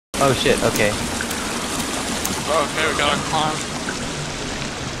Oh shit, okay. Okay, we gotta climb.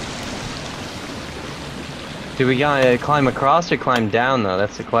 Do we gotta climb across or climb down though?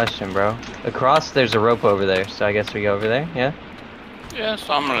 That's the question, bro. Across, there's a rope over there, so I guess we go over there, yeah? Yeah, that's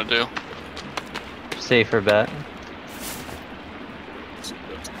what I'm gonna do. Safer bet.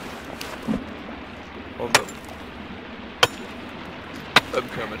 Hold up. I'm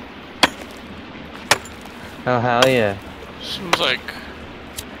coming. Oh, hell yeah. Seems like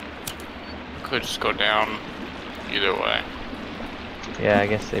we could just go down either way. Yeah, I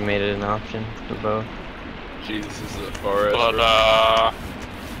guess they made it an option for both. Jesus, this is a forest. But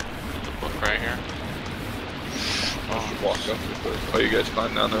there's a book right here. I'll just walk up with those. Oh, you guys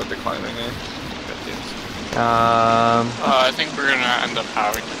climb down there with the climbing in? I think we're gonna end up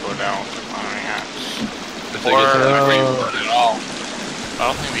having to go down with the climbing axe. Or reboot it all. I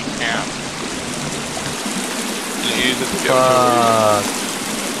don't think we can. Can you use it to get over?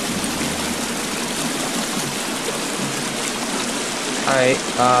 Alright,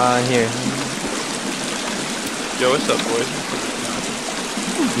 here. Yo, what's up, boys?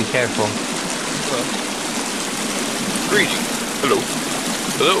 Be careful. Hello. Greeting. Hello.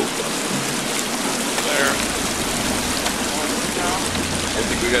 Hello. There. I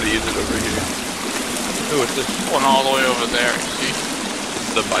think we gotta use it over here. Oh, what's this? One all the way over there, you see? This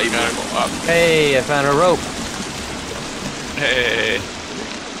is the Bible. You gotta go up. Hey, I found a rope. Hey.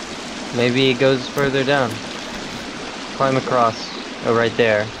 Maybe it goes further down. Climb across. Oh, right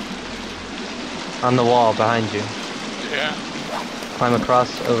there. On the wall behind you. Yeah. Climb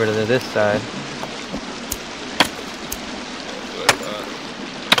across over to this side.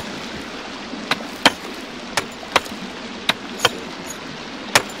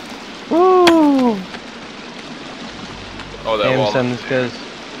 Woo! Oh, that Damn, wall. son,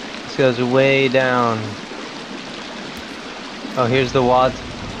 this goes way down. Oh, here's the wads.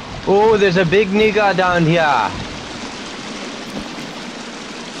 Oh, there's a big nigga down here.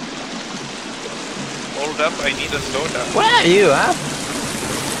 Hold up, I need a soda. What are you, huh?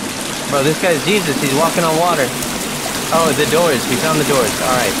 Bro, this guy's Jesus. He's walking on water. Oh, the doors. We found the doors.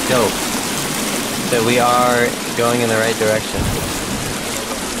 Alright, dope. So we are going in the right direction.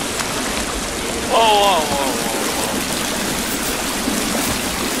 Whoa.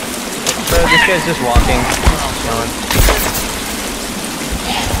 Bro, this guy's just walking. Chilling.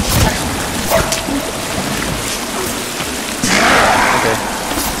 Okay.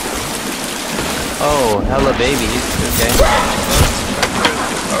 Oh, hella babies. Okay.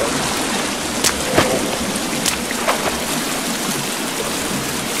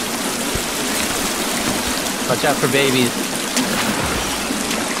 Watch out for babies.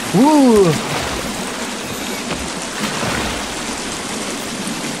 Woo!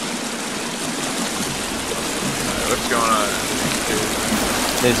 What's going on?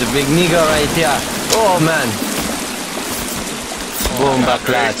 There's a big nigga right here. Oh man. Boom,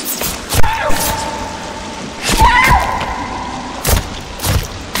 backlash.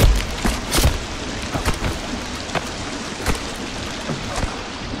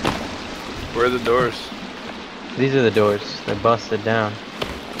 Where are the doors? These are the doors. They're busted down.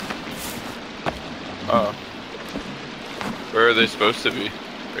 Oh. Where are they supposed to be?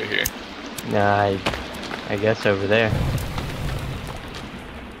 Right here. Nah, I guess over there.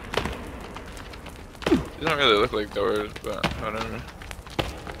 They don't really look like doors, but whatever.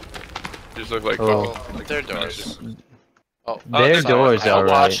 Just look like like they're doors. Their doors, I'll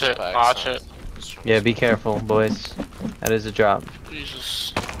alright. Watch it. Yeah, be careful, boys. That is a drop.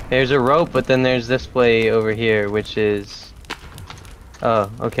 Jesus. There's a rope, but then there's this way over here, which is... Oh,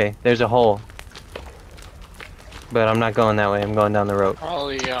 okay. There's a hole. But I'm not going that way. I'm going down the rope.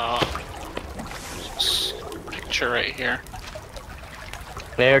 Probably, picture right here.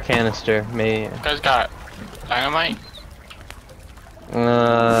 Air canister, maybe. You guys got dynamite?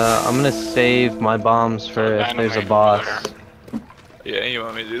 I'm gonna save my bombs for if there's a boss. Yeah, you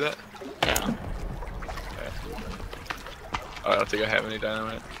want me to do that? Yeah. Okay. Oh, I don't think I have any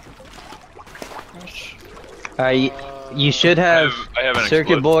dynamite. You should have I have an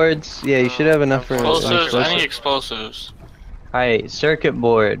circuit explosive. boards. Yeah, you should have enough for an Explosives, any explosive. explosives. Alright, circuit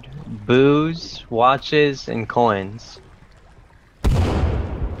board, booze, watches, and coins. Did I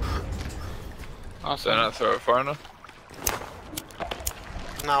Awesome. not throw it far enough?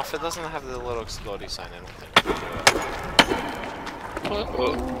 No, if it doesn't have the little explodey sign, I don't think we do it.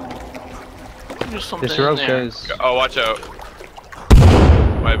 Well, There's something This in rope there. goes. oh, watch out.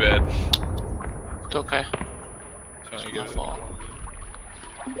 My bad. It's okay. Trying to My get it. fault.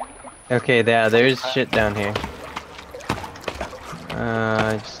 Okay, there's shit down here.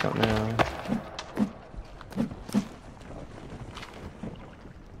 I just don't know.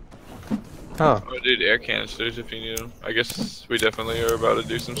 Oh. Oh, dude, air canisters if you need them. I guess we definitely are about to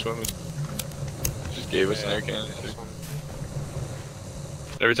do some swimming. Just gave us an air canister.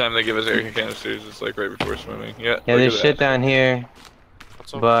 Every time they give us air canisters, it's like right before swimming. Yeah, Yeah, look there's at shit that. down here,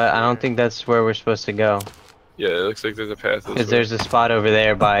 What's over but I don't here? think that's where we're supposed to go. Yeah, it looks like there's a path this Cause way. there's a spot over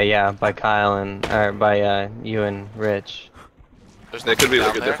there by Kyle and or by you and Rich. There's That could be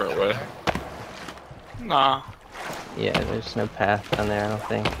like nothing a down different there? way. Nah. Yeah, there's no path down there, I don't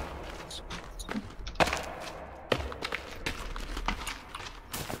think.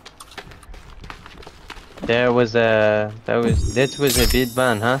 This was a bit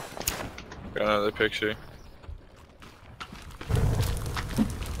fun, huh? Got another picture.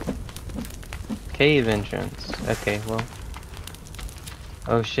 Cave entrance. Okay, well.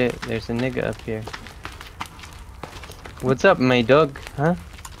 Oh shit, there's a nigga up here. What's up, my dog? Huh?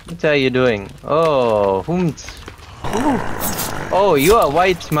 What are you doing? Oh, Oh, you are a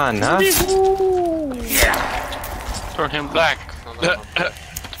white man, huh? Turn him black. No.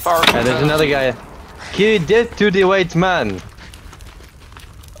 Far There's another guy. Give death to the white man.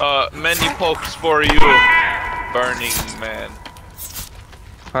 Many pokes for you, Burning Man.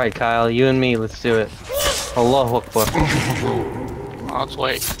 Alright, Kyle, you and me, let's do it. Allahu Akbar. Let's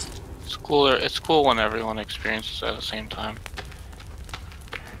wait. It's cooler. It's cool when everyone experiences it at the same time.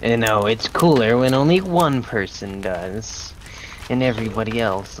 You know, it's cooler when only one person does, and everybody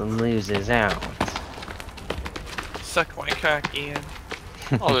else loses out. Suck my cock, Ian.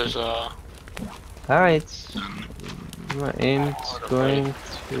 Oh, there's a. Alright. I'm going to...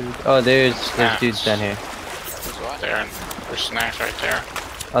 Oh, there's dudes down here. There, there's snacks right there.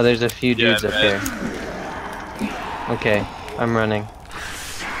 Oh, there's a few dudes up man. here. Okay, I'm running.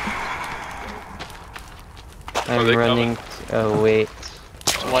 I'm they running. Oh, wait.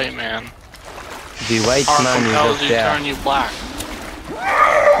 It's a white man. The white Power man compels is you, up there. turn you black.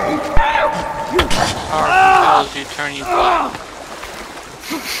 Power compels you, turn you black.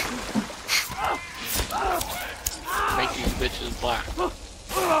 Make these bitches black.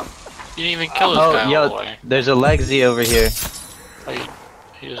 You didn't even kill this guy all the yo, way. there's a Legsy over here. Oh,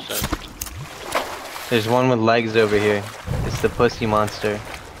 he is dead. There's one with legs over here. It's the pussy monster.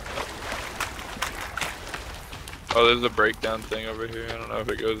 Oh, there's a breakdown thing over here. I don't know if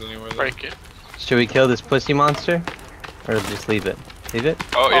it goes anywhere. Though. Break it. Should we kill this pussy monster? Or just leave it? Leave it?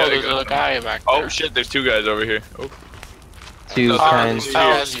 Oh, yeah, there's it goes. a guy back there. Oh shit, there's two guys over here. Oh. Two No, kinds. You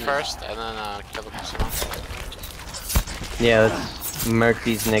guys first, and then kill the pussy monster. Yeah, let's murk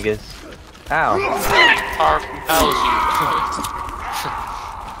these niggas. Ow. Power compels you.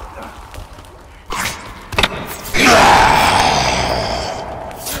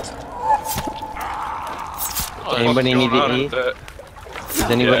 Anybody need to eat? Does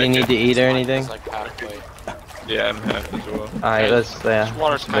anybody need to eat or anything? It's like halfway. Yeah, I'm half as well. Alright, let's This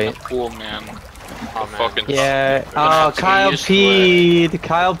water's kind wait. of cool, man. Oh man. Fucking Yeah. gonna have Oh, to Kyle use the peed.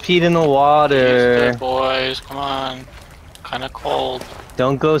 Kyle peed in the Use water. it, boys, come on. Kind of cold.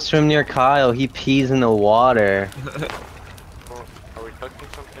 Don't go swim near Kyle. He pees in the water. Are we cooking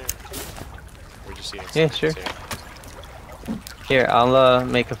something? Or just eating Yeah, something? sure. Here, I'll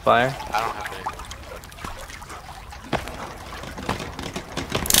make a fire. I don't have anything.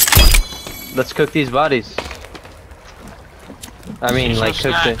 Let's cook these bodies. I mean, Use like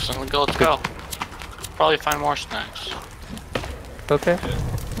some cook snacks and let's go. Probably find more snacks. the. Okay.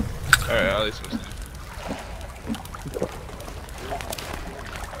 Alright, at least some.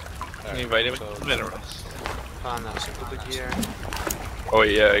 Any vitamins? So- Minerals. Found that super gear. Oh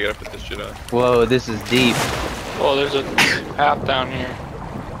yeah, I gotta put this shit on. Whoa, this is deep. Oh, there's a path down here.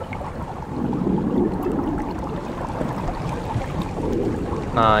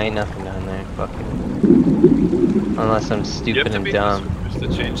 Ain't nothing down there. Fuck it. Unless I'm You have stupid to and be dumb. just to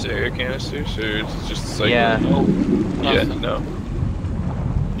change the air canisters, or it's just cycle? Yeah. Nope. Yeah, Nothing. no.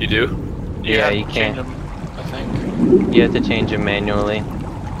 You do? Yeah, have you to can't. change them, I think. You have to change it manually.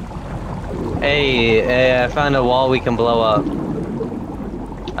 Hey, I found a wall we can blow up.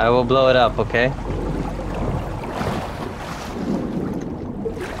 I will blow it up, okay?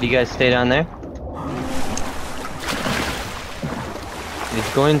 You guys stay down there?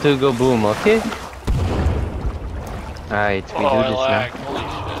 It's going to go boom, okay? Alright, we Oh, do I this lagged. now. Holy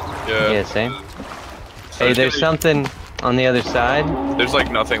shit. Yeah. Yeah, same. So Hey, it's there's gonna- something on the other side. There's like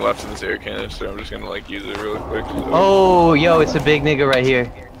nothing left in this air canister. I'm just gonna like use it really quick. So. Oh, yo, it's a big nigga right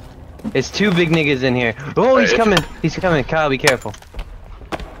here. It's two big niggas in here. Oh, he's Hey. coming. He's coming. Kyle, be careful.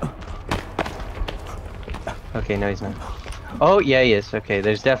 Okay, no, he's not. Oh, yeah, he is. Okay,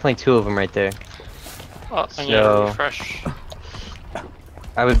 there's definitely two of them right there. Oh, I need So- to refresh.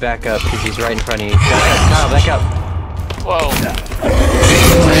 I would back up because he's right in front of you. Kyle, back up. Whoa.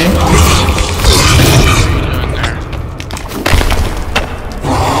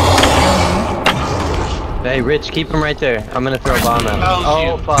 Hey, Rich, keep him right there. I'm gonna throw a bomb at him. Oh,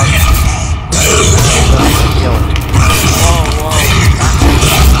 Oh, fuck. Kill him. Whoa.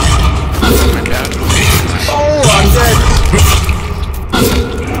 My dad. Oh, I'm dead.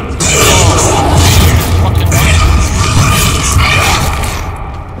 Fucking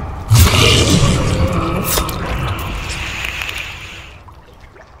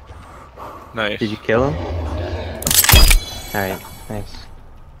Nice. Did you kill him? Alright, nice.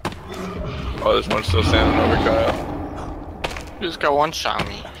 Oh, there's one still standing over Kyle. You just got one shot on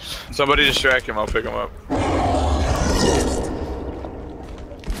me. Somebody distract him, I'll pick him up.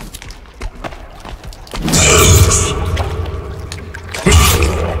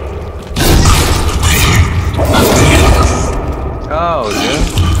 Oh, dude.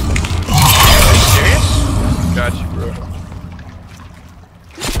 Are you serious? Got you, bro.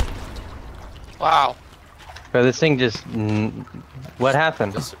 Wow. Bro, this thing just... what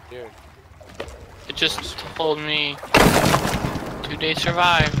happened? Disappeared. It just told me 2 days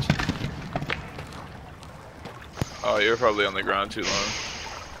survived. Oh, you're probably on the ground too long.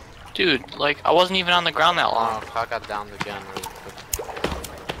 Dude, like, I wasn't even on the ground that long. Oh, I got downed again really quick.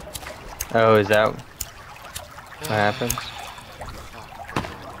 Oh, is that what happens?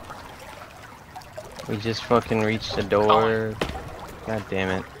 We just fucking reached the door. God damn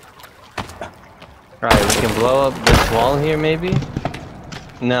it. Right, we can blow up this wall here, maybe?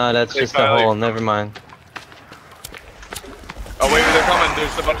 No, that's just a hole. Never mind. Oh wait, they're coming.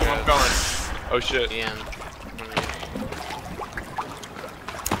 There's a bunch of them coming. Oh shit. Ian.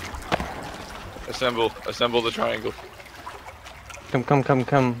 Assemble the triangle. Come.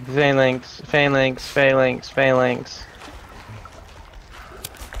 Phalanx.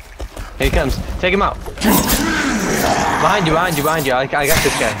 Here he comes. Take him out. Behind you. I got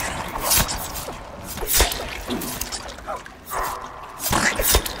this guy.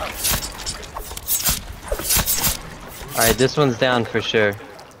 Alright, this one's down for sure.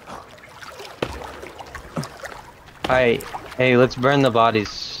 Alright, hey, let's burn the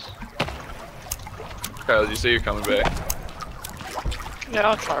bodies. Kyle, did you say you're coming back? Yeah,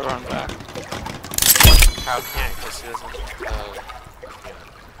 I'll try running back. Kyle can't because he doesn't.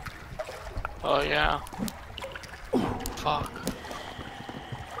 Oh, yeah. Fuck.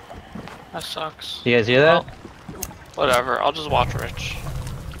 That sucks. You guys hear that? Whatever, I'll just watch Rich.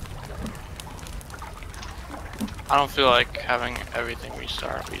 I don't feel like having everything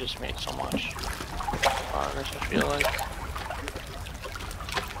restart. We just made so much progress, I feel like.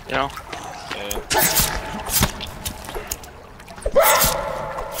 You know? Yeah.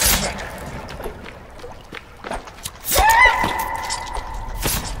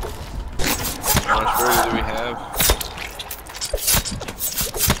 How much further do we have?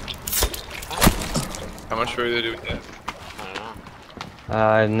 How much further do we have? I don't know.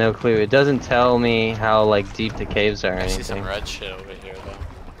 I have no clue. It doesn't tell me how like deep the caves are or I see some anything. red shit over here though.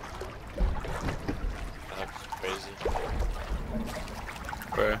 That looks crazy.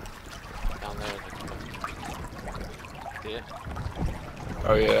 Where? Down there. Yeah.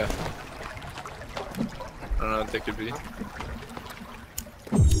 Oh yeah. I don't know what they could be.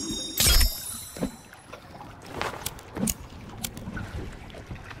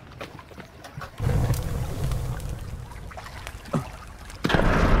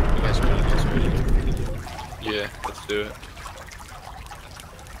 Yeah, let's do it.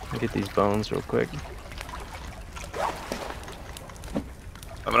 Get these bones real quick.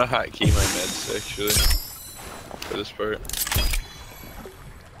 I'm gonna hotkey my meds actually for this part.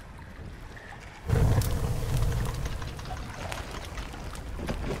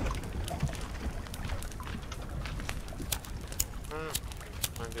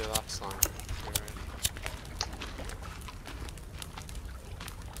 Might be a lot song.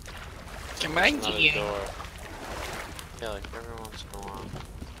 Come on, Another door. Yeah, like every once in a while.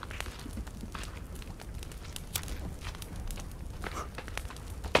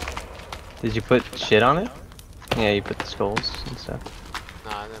 Did you put shit on it? Yeah, you put the skulls and stuff.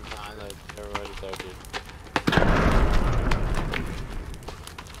 Nah, I didn't. They're already there, dude.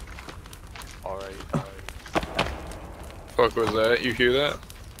 Already. Fuck was that? You hear that?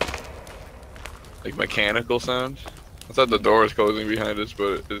 Like mechanical sound? I thought the door was closing behind us,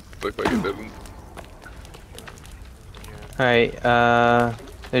 but it looked like it didn't. Alright,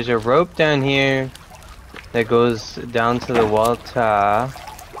 there's a rope down here that goes down to the water.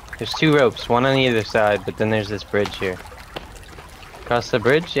 There's two ropes, one on either side, but then there's this bridge here. Cross the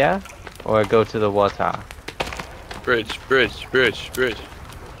bridge, yeah? Or go to the water? Bridge.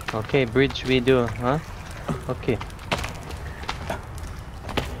 Okay, bridge we do, huh? Okay.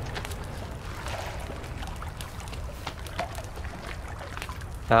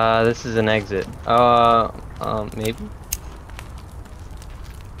 This is an exit. Maybe.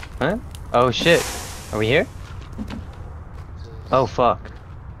 Huh? Oh shit. Are we here? Oh fuck.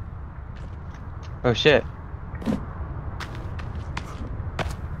 Oh shit.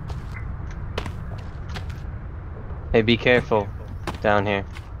 Hey, be careful down here.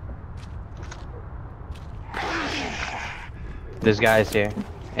 There's guys here.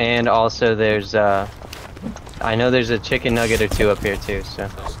 And also there's I know there's a chicken nugget or two up here too, so.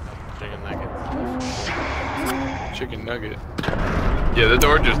 Chicken nugget. Chicken nugget. Yeah, the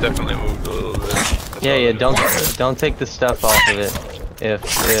door just definitely moved a little bit. That's Yeah, all yeah, it is. don't take the stuff off of it. If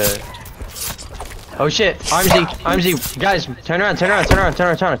oh shit, Armsy, guys, turn around.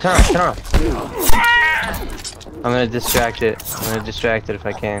 I'm gonna distract it. If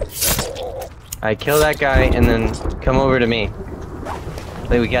I can. Alright, kill that guy and then come over to me.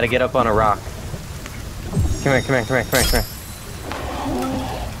 Like, we gotta get up on a rock. Come here.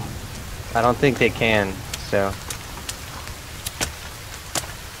 I don't think they can, so.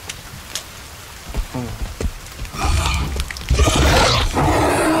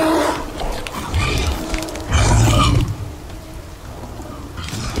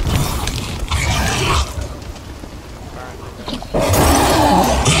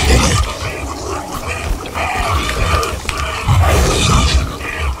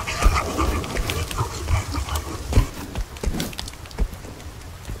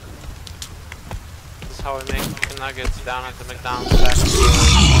 This is how we make chicken nuggets down at the McDonald's fast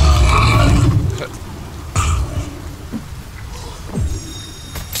food.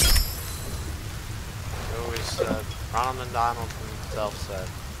 He always said, Ronald McDonald himself said,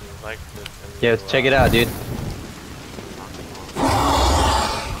 he liked it. And Yeah, let's check it out, dude.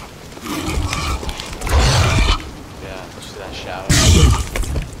 Yeah, see that shadow.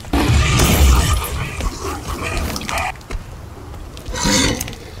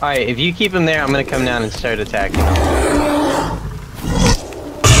 Alright, if you keep him there, I'm gonna come down and start attacking him.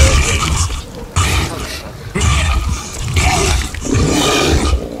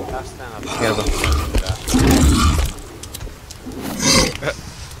 I'll stand up. Yeah, but-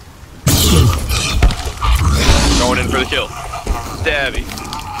 Going in for the kill. Stabby.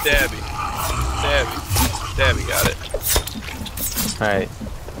 Got it. Alright,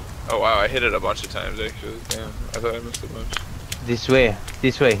 Oh wow, I hit it a bunch of times actually. Damn, I thought I missed a bunch. this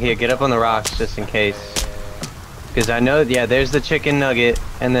way. Here, get up on the rocks just in case. Because I know, yeah, there's the chicken nugget,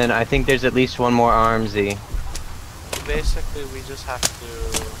 and then I think there's at least one more Armsy. Basically, we just have to...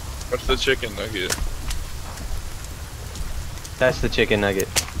 What's the chicken nugget? That's the chicken nugget.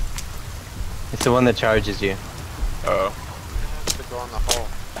 It's the one that charges you. Oh. We have to go in the hole.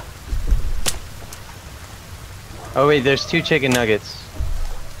 Oh wait, there's two chicken nuggets.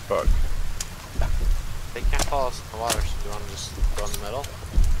 Fuck. They can't follow us in the water, so do you want to just go in the middle?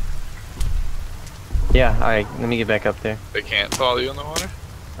 Yeah, alright, let me get back up there. They can't follow you in the water?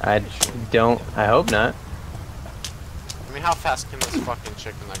 I hope not. I mean, how fast can this fucking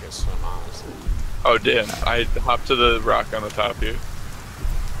chicken nugget swim, honestly? Oh damn, I hopped to the rock on the top here.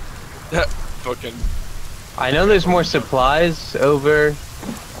 Fucking. I know there's more supplies over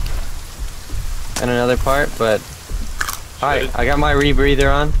in another part, but... Alright, I got my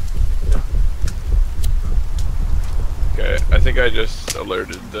rebreather on. Okay, I think I just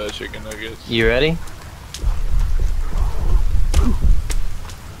alerted the chicken nuggets. You ready?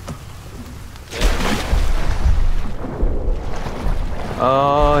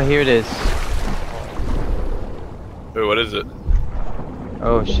 Oh, here it is. Wait, what is it?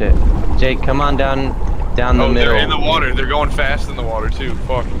 Oh shit. Jake, come on down the middle. They're in the water. They're going fast in the water too.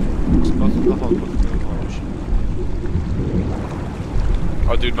 Fuck. Just go through the hole, go through the hole.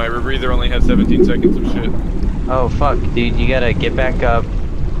 Oh dude, my rebreather only has 17 seconds of shit. Oh fuck, dude, you gotta get back up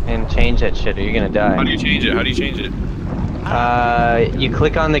and change that shit or you're gonna die. How do you change it? You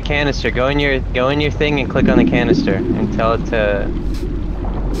click on the canister. Go in your thing and click on the canister and tell it to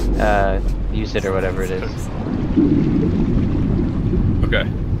use it or whatever it is. Okay.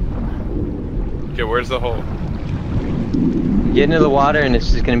 Okay, where's the hole? Get into the water and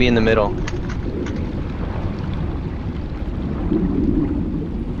it's just gonna be in the middle.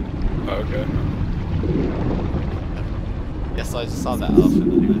 Okay. Yes, I just saw that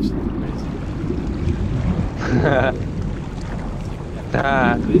elephant and it was crazy.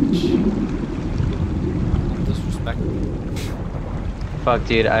 Ah, Bitch. Disrespectful. fuck,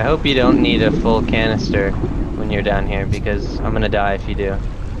 dude. I hope you don't need a full canister when you're down here because I'm gonna die if you do.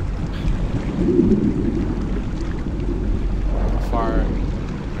 How far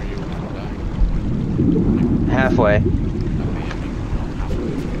are you back? Halfway.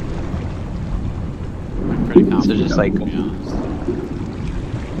 I'm pretty confident. So just like to be honest.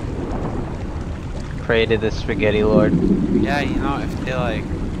 created the spaghetti lord. Yeah, you know, if they like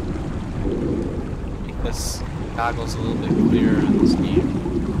make this goggles a little bit clearer in this game,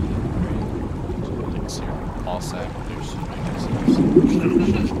 like see your ball sack.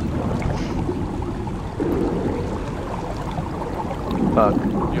 Fuck.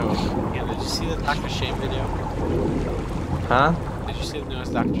 Yo, yeah, did you see the Dr. Shane video? Huh? Did you see the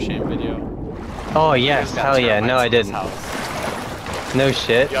newest Dr. Shane video? Oh yes, hell yeah. No, I didn't. No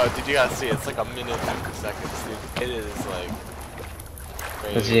shit. Yo, did you guys see it? It's like a minute 50 seconds, dude. It is like.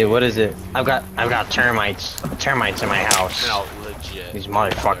 Let's see, what is it? I've got termites in my house. No, legit. These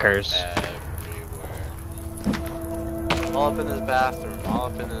motherfuckers. Everywhere. All up in his bathroom, all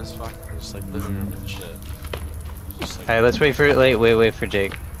up in his fucking just like living room and shit. Just like. Alright, let's wait for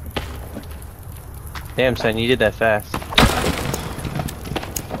Jake. Damn son, you did that fast.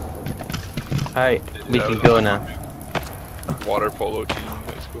 Alright, we can go now. Water polo team in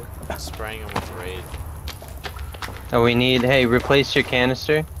high school. Spraying him with raid. Oh, we need, hey, replace your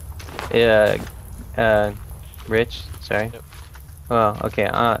canister. Rich, sorry. Yep. Oh,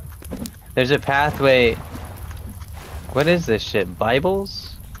 okay, there's a pathway. What is this shit,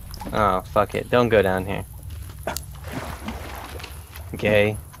 Bibles? Oh, fuck it, don't go down here.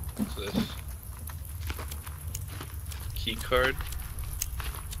 Okay. What's this? Key card.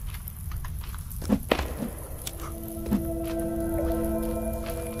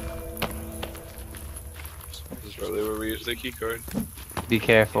 This is probably where we use the key card. Be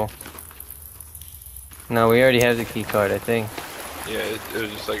careful. No, we already have the key card, I think. Yeah, it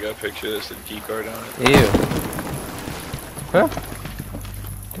was just like a picture that said key card on it. Ew. Huh?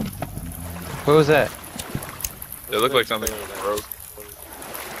 What was that? It looked like something broke.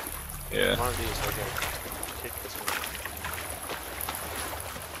 Yeah. One of these, okay. Take this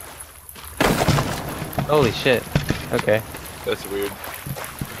one. Holy shit. Okay. That's weird.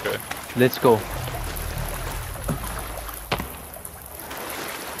 Okay. Let's go.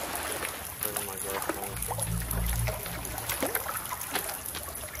 Where's my girlfriend?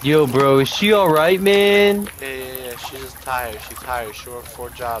 Yo, bro, is she alright, man? Yeah. She's just tired. She's tired. She worked 4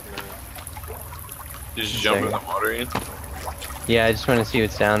 jobs, man. You just jump in the water, Ian? Yeah, I just want to see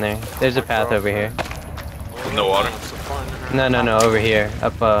what's down there. There's a path over here. In the water? No, over here.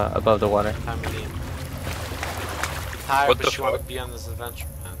 Up, above the water. Tired, What but the she wanted fuck? to be on this adventure,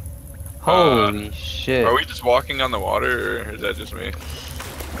 man. Holy shit. Are we just walking on the water, or is that just me?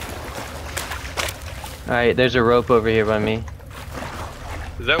 Alright, there's a rope over here by me.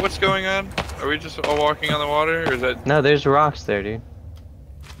 Is that what's going on? Are we just all walking on the water, or is that... No, there's rocks there, dude.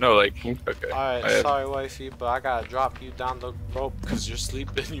 No, like, okay. Alright, sorry, wifey, but I gotta drop you down the rope because you're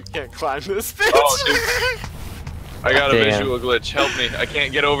sleeping. You can't climb this bitch. Oh, dude. I got a Damn. visual glitch. Help me. I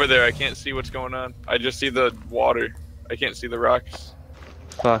can't get over there. I can't see what's going on. I just see the water. I can't see the rocks.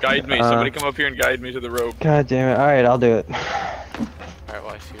 Fuck. Guide me. Somebody come up here and guide me to the rope. God damn it. Alright, I'll do it. Alright,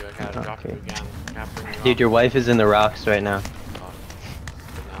 wifey, I gotta drop you again. Gotta bring you Dude, up. your wife is in the rocks right now.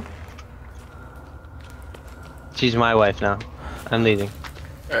 She's my wife now. I'm leaving.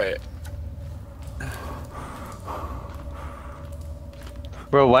 Alright.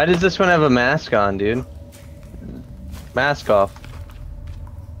 Bro, why does this one have a mask on, dude? Mask off.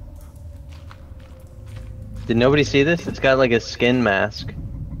 Did nobody see this? It's got like a skin mask.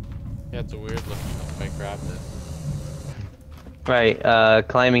 Yeah, it's a weird looking if I grabbed it. Right,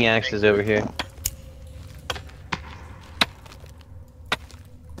 climbing axe is over here.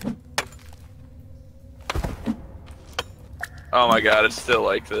 Oh my god, it's still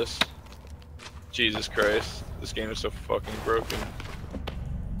like this. Jesus Christ. This game is so fucking broken.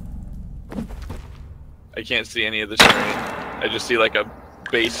 I can't see any of the terrain. I just see like a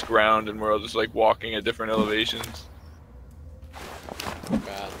base ground and we're all just like walking at different elevations. Oh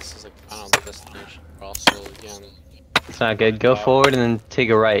god, this is like final destination. We're also again. It's not good. Go forward and then take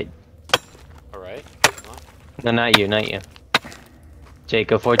a right. Alright. No, not you, not you. Jake,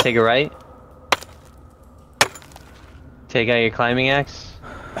 go forward, take a right. Take out your climbing axe.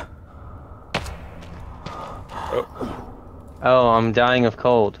 Oh. Oh, I'm dying of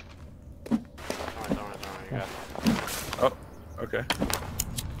cold. Don't worry, you got it. Oh. Okay.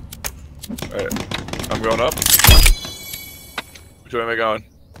 Alright. I'm going up. Which way am I going?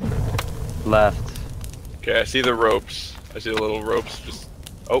 Left. Okay, I see the ropes. I see the little ropes just...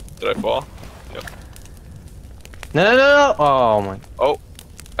 Oh, did I fall? Yep. No! Oh my. Oh,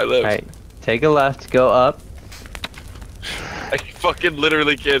 I live. Alright, take a left, go up. I fucking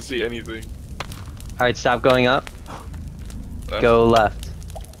literally can't see anything. Alright, stop going up. Left. Go left.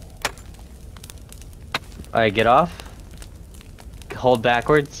 Alright, get off. Hold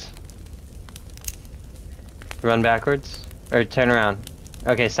backwards. Run backwards. Or turn around.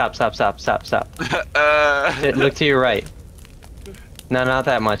 Okay, stop. Uh, Look to your right. No, not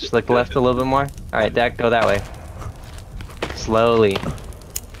that much. Look left a little bit more. Alright, go that way. Slowly.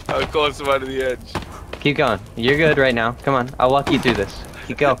 How close am I to the edge? Keep going. You're good right now. Come on, I'll walk you through this.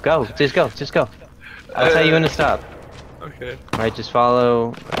 Go. Just go. I'll tell you when to stop. Okay. Alright, just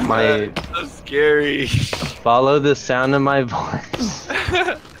follow my... It's so scary. Follow the sound of my voice.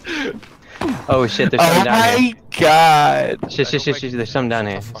 Oh shit, there's some down here. God! Shit, there's some down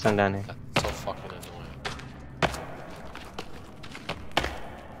here. Some down here. That's so fucking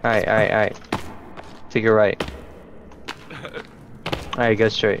annoying. Alright. Take a right. Alright, go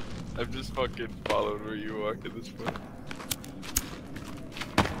straight. I'm just fucking following where you walk at this point.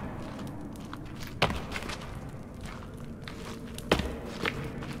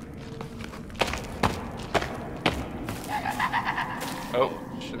 Oh,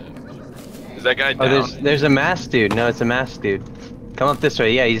 shit. Is that guy down? Oh, there's a masked dude. No, it's a masked dude. Come up this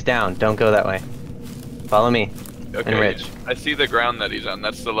way. Yeah, he's down. Don't go that way. Follow me. Okay, And Rich. I see the ground that he's on.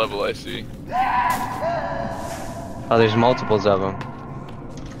 That's the level I see. Oh, there's multiples of them.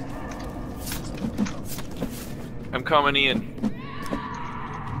 I'm coming in.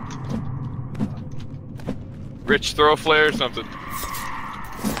 Rich, throw a flare or something.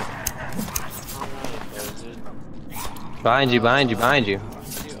 Behind you. Can you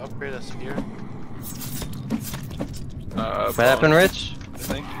upgrade a spear? What happened, Rich? I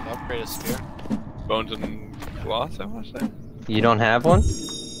think. Upgrade a spear? Bones and cloth, I want to say. You don't have one?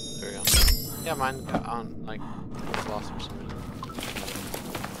 There we go. Yeah, mine got on, like, lost for some reason.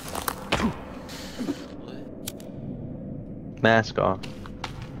 Mask off.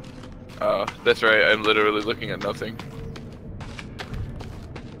 Oh, that's right. I'm literally looking at nothing.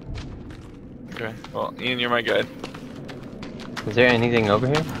 Okay. Well, Ian, you're my guide. Is there anything over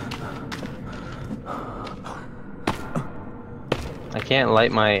here? I can't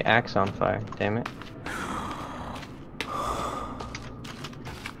light my axe on fire, damn it.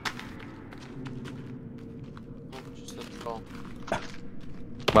 Just let it go.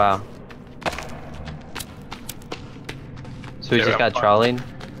 Wow. So we Yeah, just got trolleyed?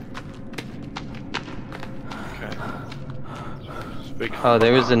 Okay. Big... Oh,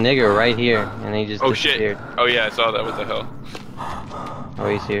 there was a nigger right here, and he just Oh disappeared. shit! Oh yeah, I saw that. What the hell? Oh,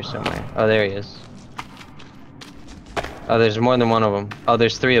 he's here somewhere. Oh, there he is. Oh, there's more than one of them. Oh,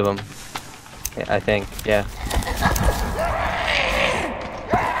 there's 3 of them. Yeah, I think, yeah.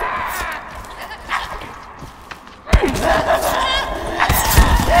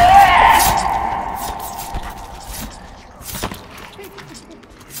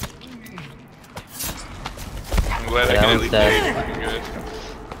 I'm glad I Yeah, can that at one's least dead. hear you fucking good.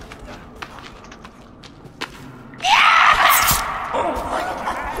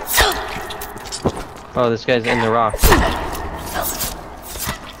 Oh, this guy's in the rock.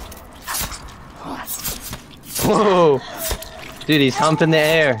 Whoa! Dude, he's humping the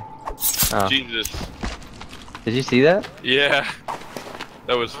air. Oh, Jesus. did you see that? Yeah.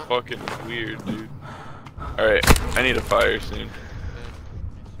 That was fucking weird, dude. Alright, I need a fire soon.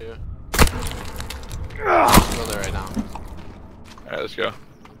 Here. Let's go there right now. Alright, let's go.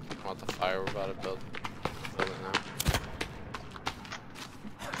 I want the fire we're about to build. Build it now.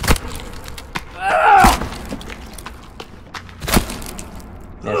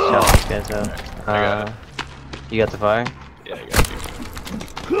 Yeah, shut these guys up. I got it. You got the fire? Yeah, I got you.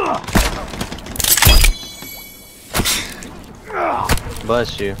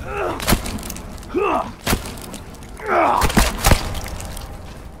 Bless you.